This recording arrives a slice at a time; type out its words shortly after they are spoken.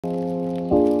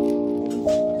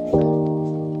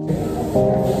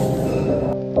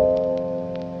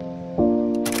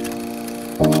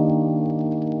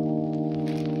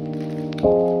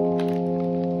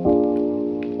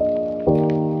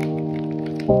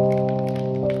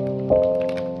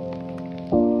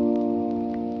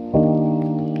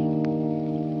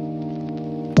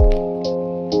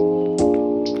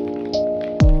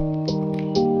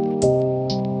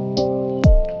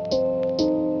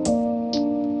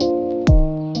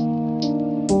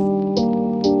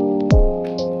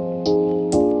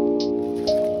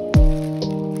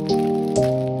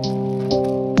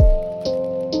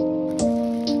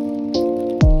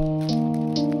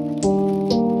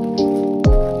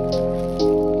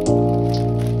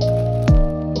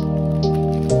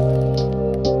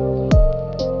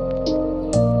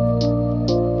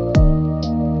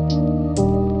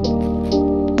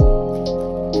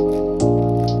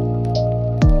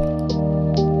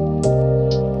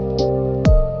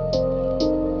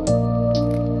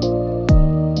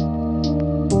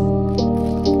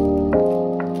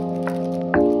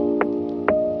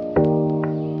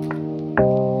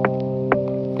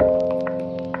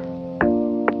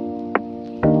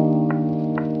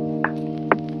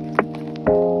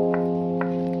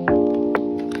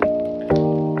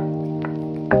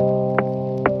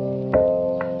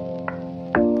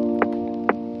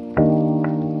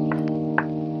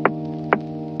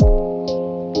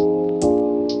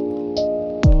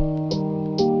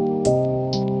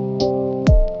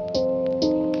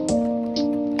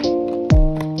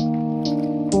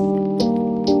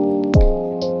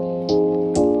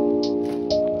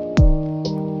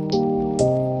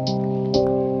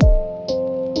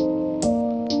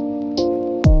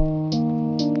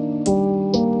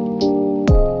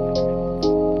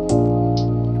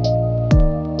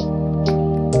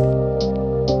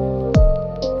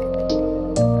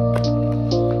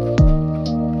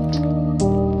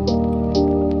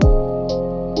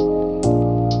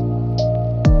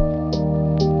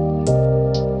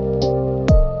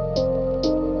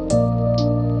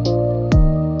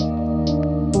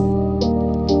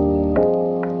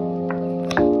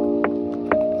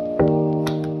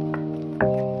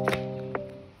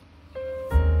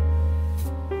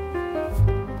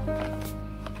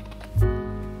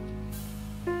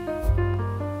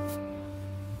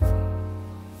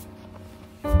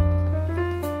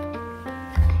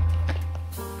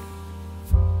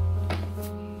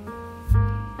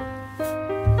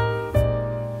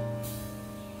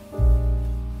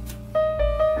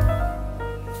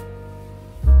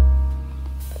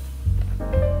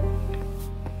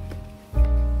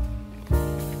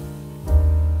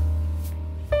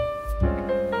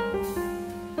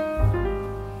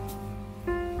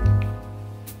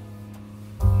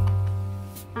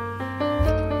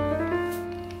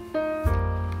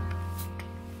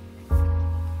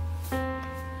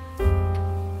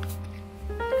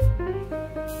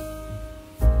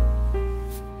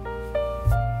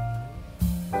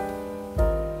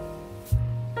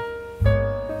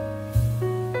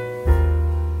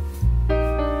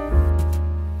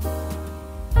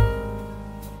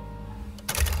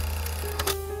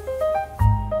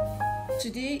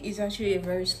actually a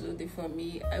very slow day for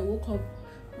me. I woke up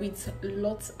with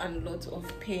lots and lots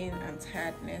of pain and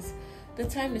tiredness. The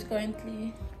time is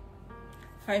currently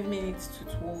 5 minutes to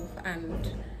 12,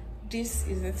 and this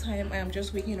is the time I am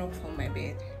just waking up from my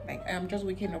bed. Like, I am just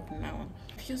waking up now.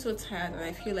 I feel so tired, and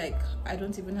I feel like I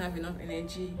don't even have enough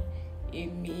energy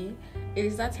in me. It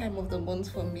is that time of the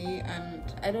month for me, and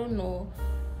I don't know,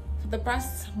 for the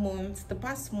past month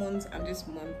and this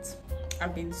month,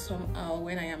 I've been somehow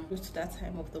when I am close to that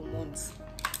time of the month,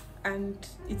 and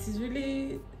it is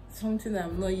really something that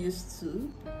I'm not used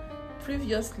to.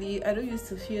 Previously, I don't used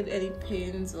to feel any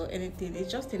pains or anything.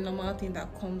 It's just a normal thing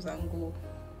that comes and go.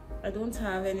 I don't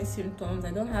have any symptoms.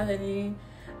 I don't have any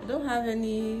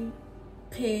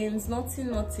pains.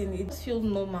 Nothing. It feels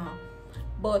normal.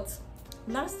 But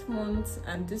last month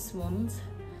and this month,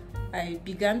 I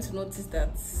began to notice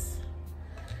that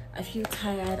I feel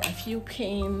tired. I feel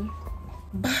pain.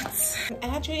 But I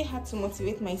actually had to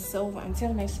motivate myself and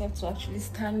tell myself to actually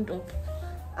stand up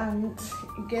and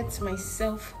get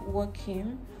myself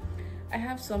working. I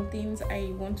have some things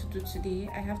I want to do today.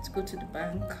 I have to go to the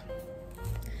bank.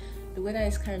 The weather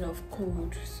is kind of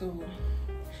cold, so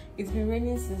it's been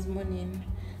raining since morning,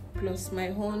 plus my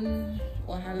own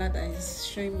wahala that is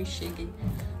showing me shaking.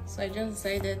 So I just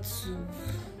decided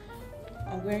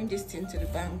I'm wearing this thing to the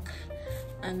bank,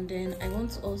 and then I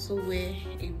want to also wear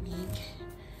a wig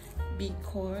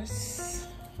because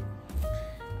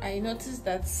I noticed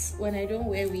that when I don't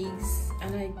wear wigs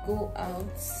and I go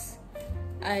out,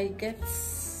 I get,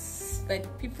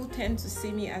 like, people tend to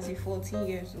see me as a 14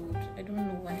 years old. I don't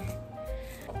know why.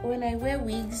 When I wear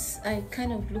wigs, I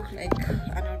kind of look like an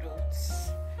adult.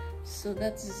 So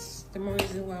that is the more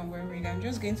reason why I'm wearing it. I'm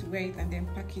just going to wear it and then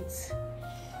pack it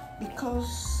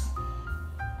because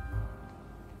I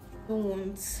don't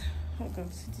want, oh God,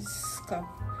 this scalp.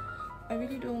 I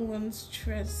really don't want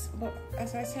stress. But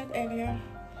as I said earlier,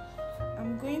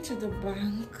 I'm going to the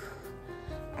bank.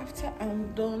 After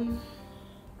I'm done,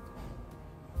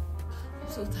 I'm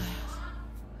so tired.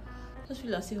 I just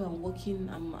feel as if I'm working,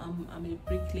 I'm a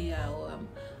bricklayer, or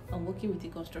I'm working with a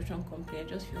construction company. I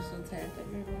just feel so tired. I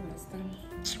don't even understand.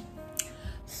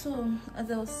 So,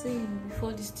 as I was saying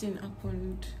before this thing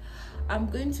happened, I'm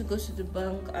going to go to the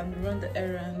bank and run the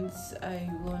errands I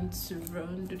want to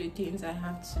run, do the things I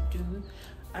have to do.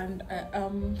 And I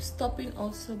am stopping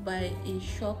also by a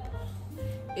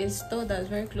store that's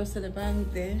very close to the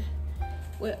bank there,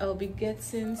 where I'll be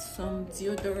getting some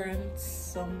deodorant,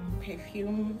 some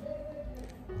perfume,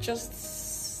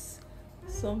 just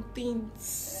some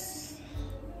things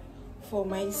for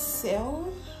myself.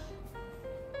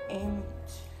 And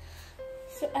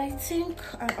so I think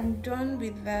I'm done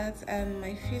with that, and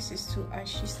my face is too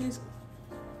ashy since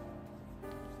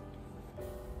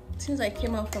I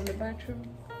came out from the bathroom.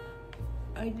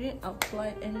 I didn't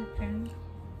apply anything.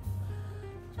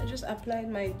 I just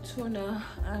applied my toner,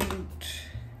 and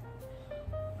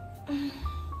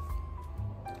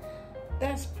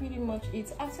that's pretty much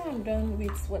it. After I'm done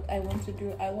with what I want to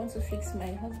do, I want to fix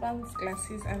my husband's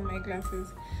glasses and my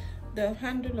glasses. The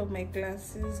handle of my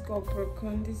glasses got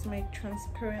broken. This is my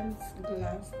transparent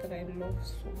glass that I love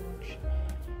so much.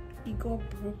 It got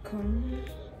broken.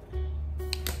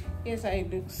 Here's how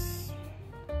it looks.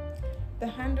 The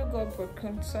handle got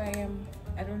broken, so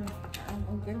I don't know,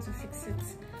 I'm going to fix it.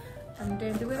 And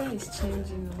then the weather is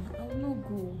changing. I will not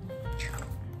go.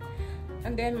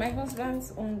 And then my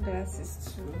husband's own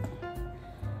glasses too.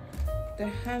 The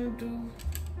handle,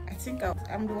 I think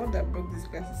I'm the one that broke these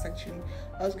glasses actually.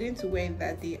 I was going to wear it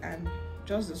that day, and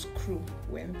just the screw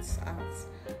went out,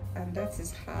 and that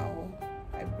is how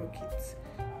I broke it.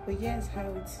 But here's how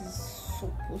it is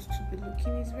supposed to be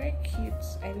looking. It's very cute.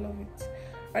 I love it.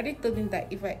 I already told him that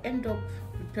if I end up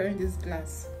repairing this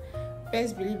glass,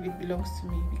 best believe it belongs to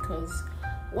me, because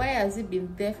why has it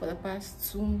been there for the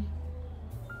past 2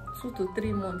 to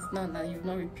 3 months now that you've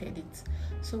not repaired it?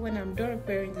 So when I'm done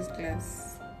repairing this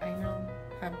glass, I now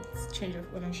have this change of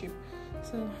ownership.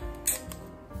 So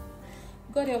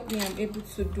God help me, I'm able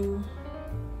to do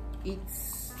it.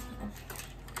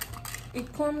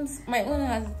 It comes, my own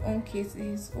has its own case,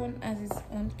 his own has its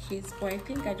own case, but I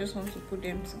think I just want to put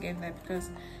them together because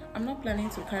I'm not planning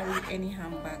to carry any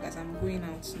handbag as I'm going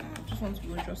out now. I just want to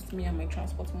go just me and my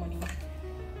transport money.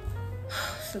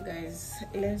 So guys,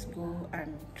 let's go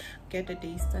and get the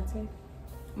day started.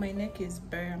 My neck is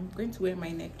bare. I'm going to wear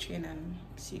my neck chain and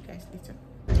see you guys later.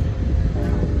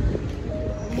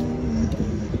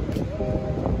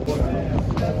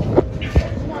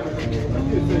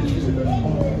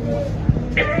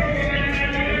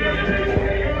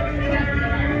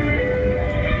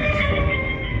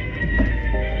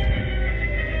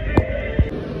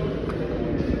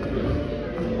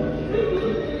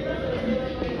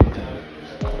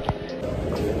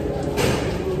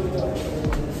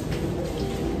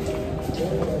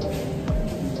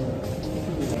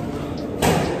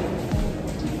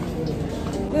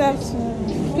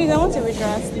 afternoon. Please, I want a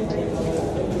regular sleep.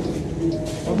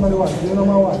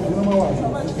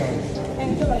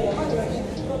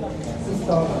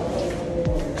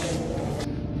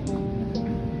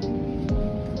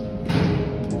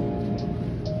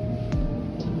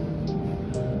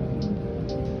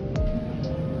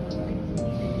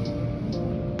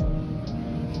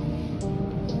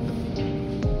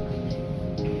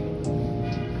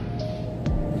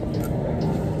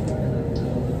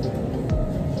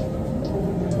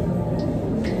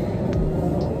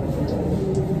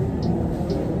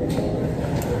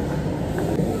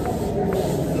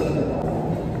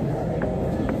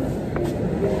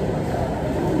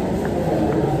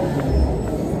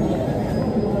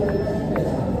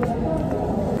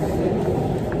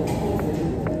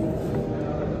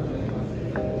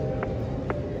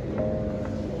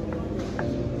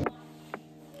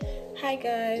 Hi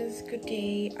guys, good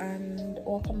day and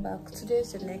welcome back. Today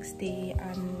is the next day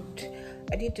and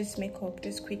I did this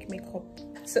quick makeup.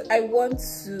 So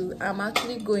I'm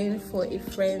actually going for a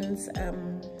friend's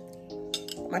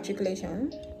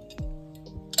matriculation,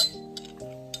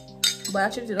 but I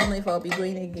actually don't know if I'll be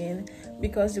going again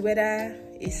because the weather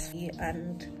is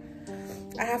and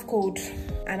I have cold,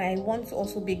 and I want to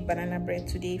also bake banana bread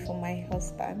today for my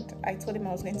husband. I told him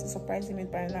I was going to surprise him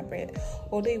with banana bread,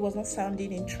 although he was not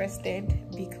sounding interested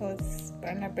because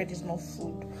banana bread is not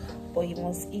food, but he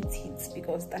must eat it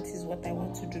because that is what I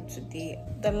want to do today.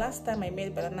 The last time I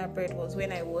made banana bread was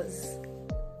when I was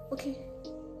it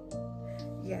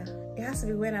has to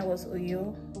be when I was in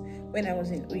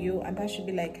Uyo, and that should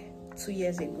be like 2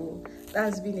 years ago.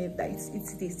 That's been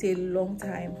it's a long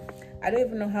time. I don't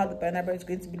even know how the banana bread is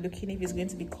going to be looking, if it's going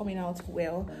to be coming out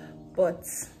well, but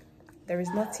there is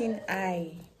nothing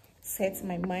I set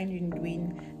my mind in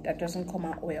doing that doesn't come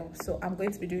out well. So I'm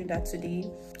going to be doing that today,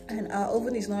 and our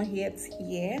oven is not yet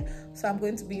here, so I'm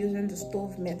going to be using the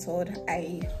stove method.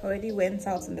 I already went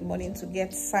out in the morning to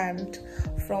get sand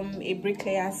from a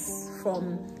bricklayers,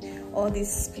 from all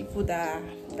these people that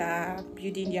are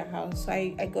building their house. So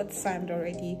I got sand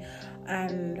already,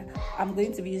 and I'm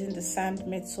going to be using the sand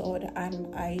method,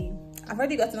 and I've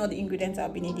already gotten all the ingredients I'll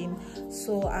be needing,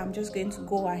 so I'm just going to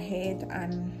go ahead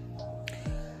and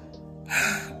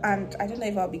I don't know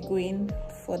if I'll be going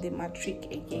for the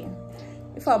matric again.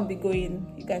 If I'll be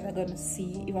going, you guys are gonna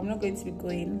see. If I'm not going to be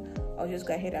going, I'll just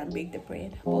go ahead and bake the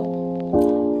bread.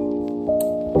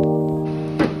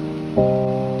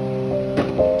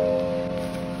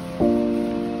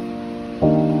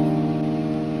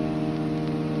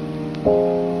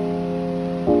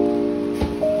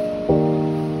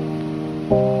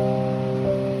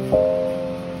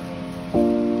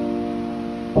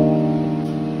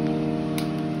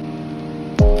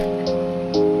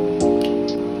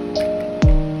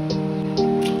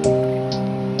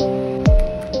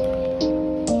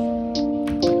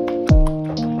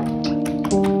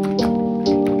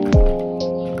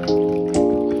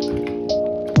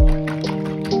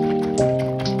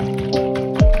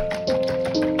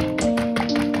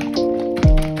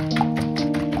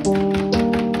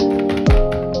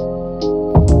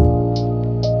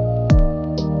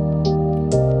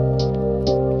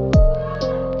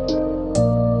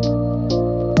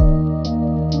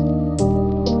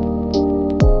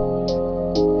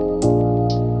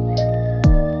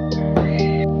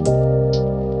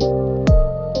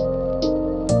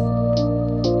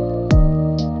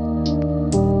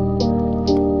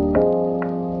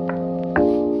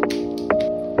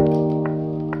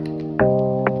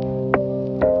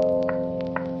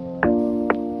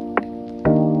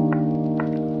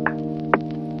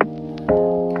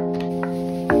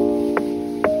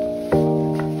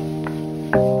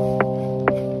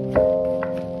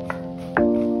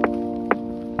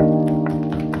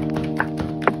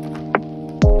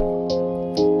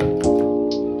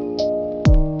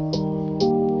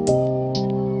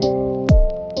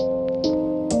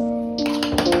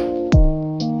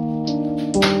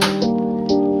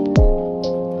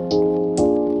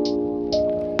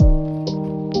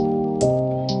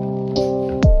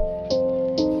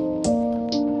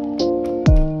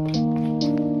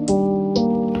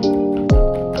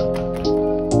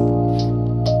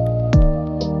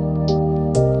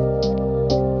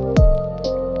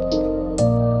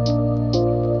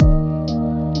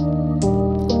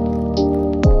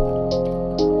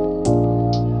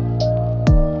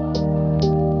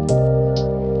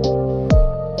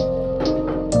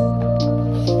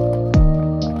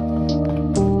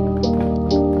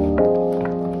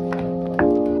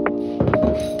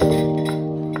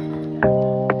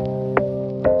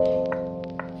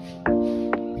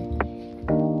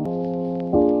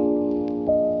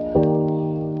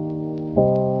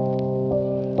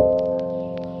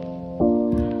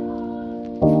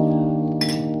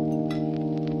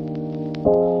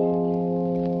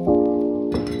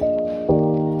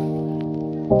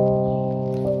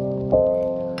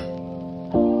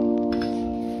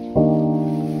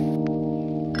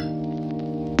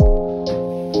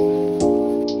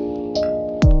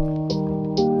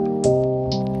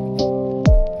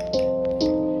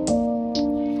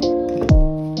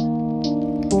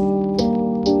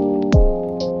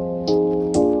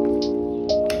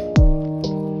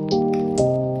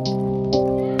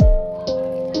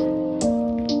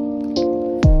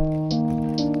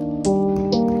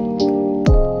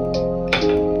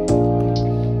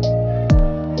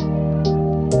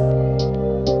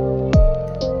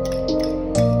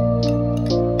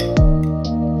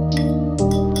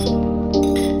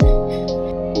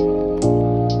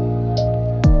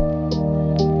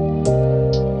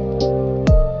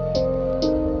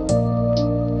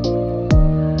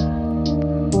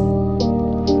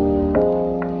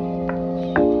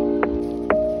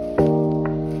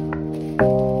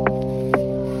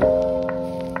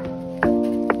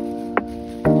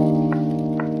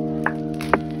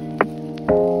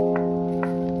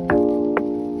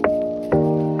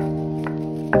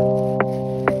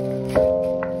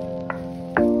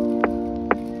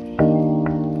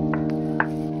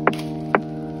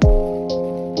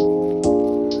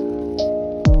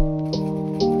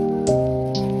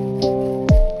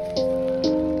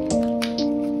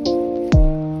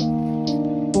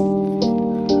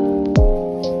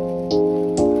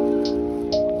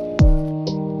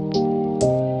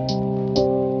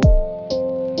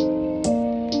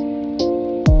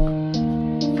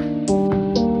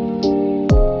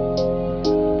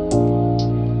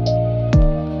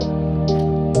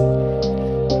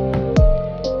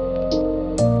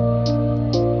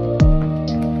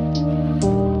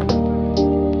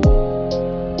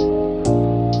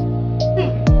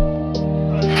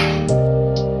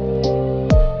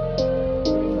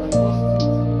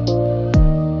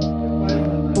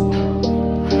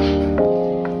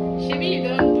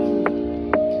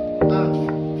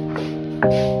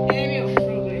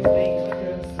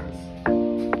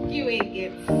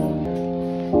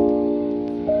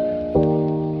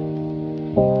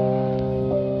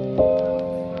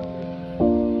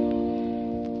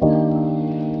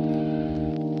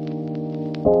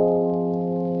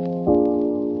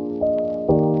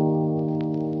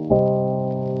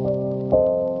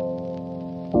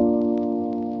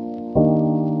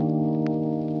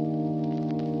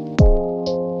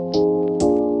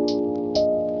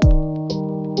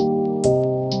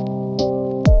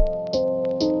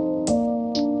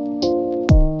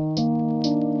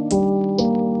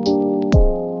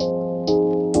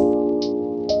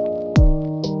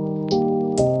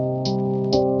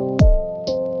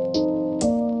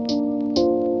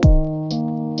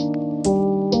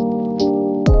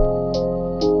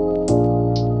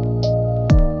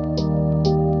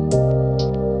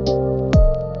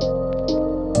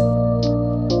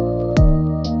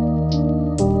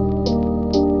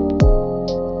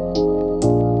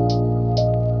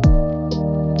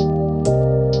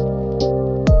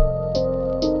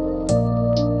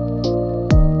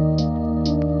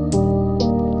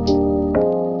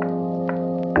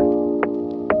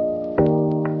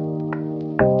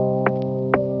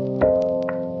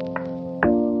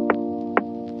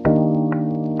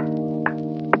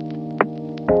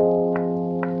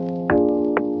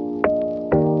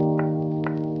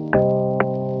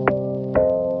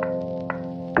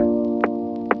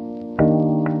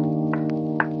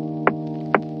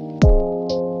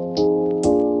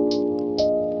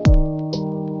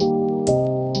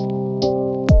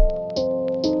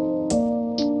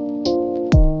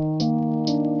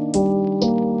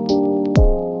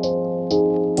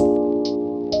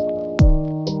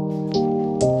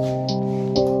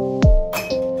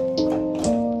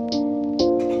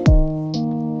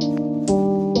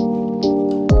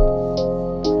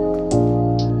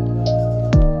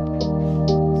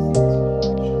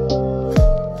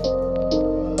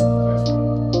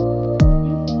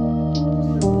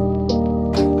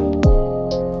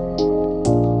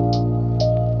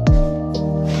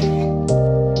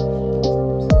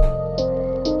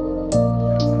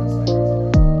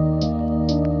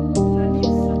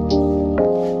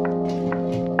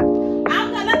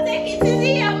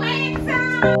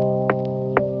 Here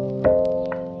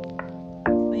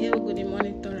we go, the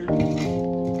monitor.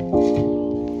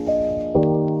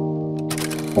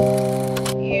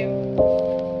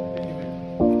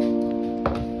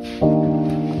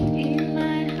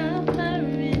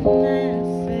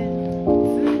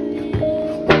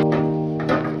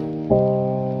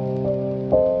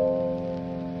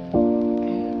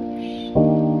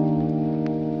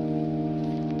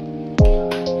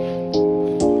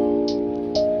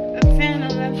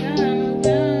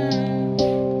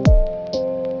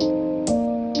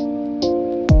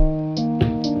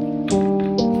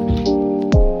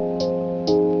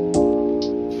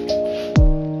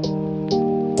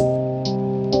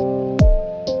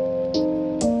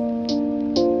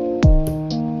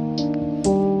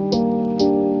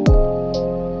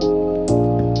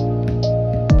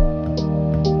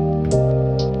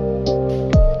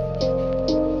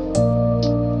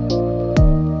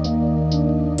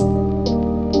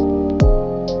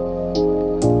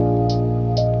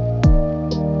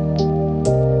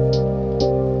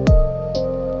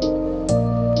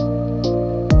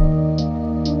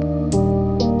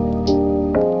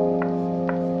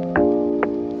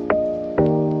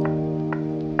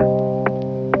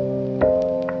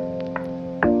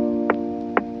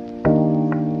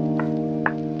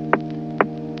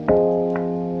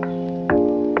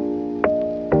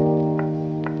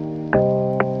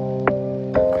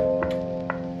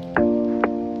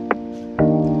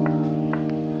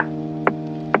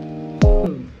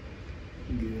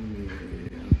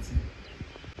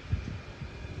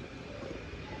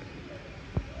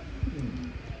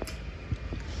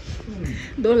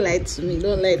 Don't lie to me.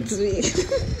 Don't lie to me.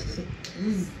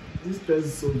 This place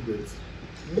is so great.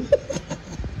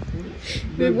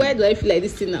 Babe, why do I feel like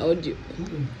this in audio?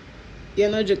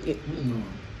 You're not joking.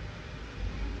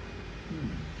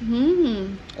 No.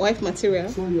 Wife material.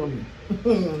 So yummy.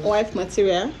 Wife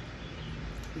material.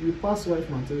 You pass wife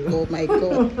material. Oh my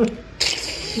god.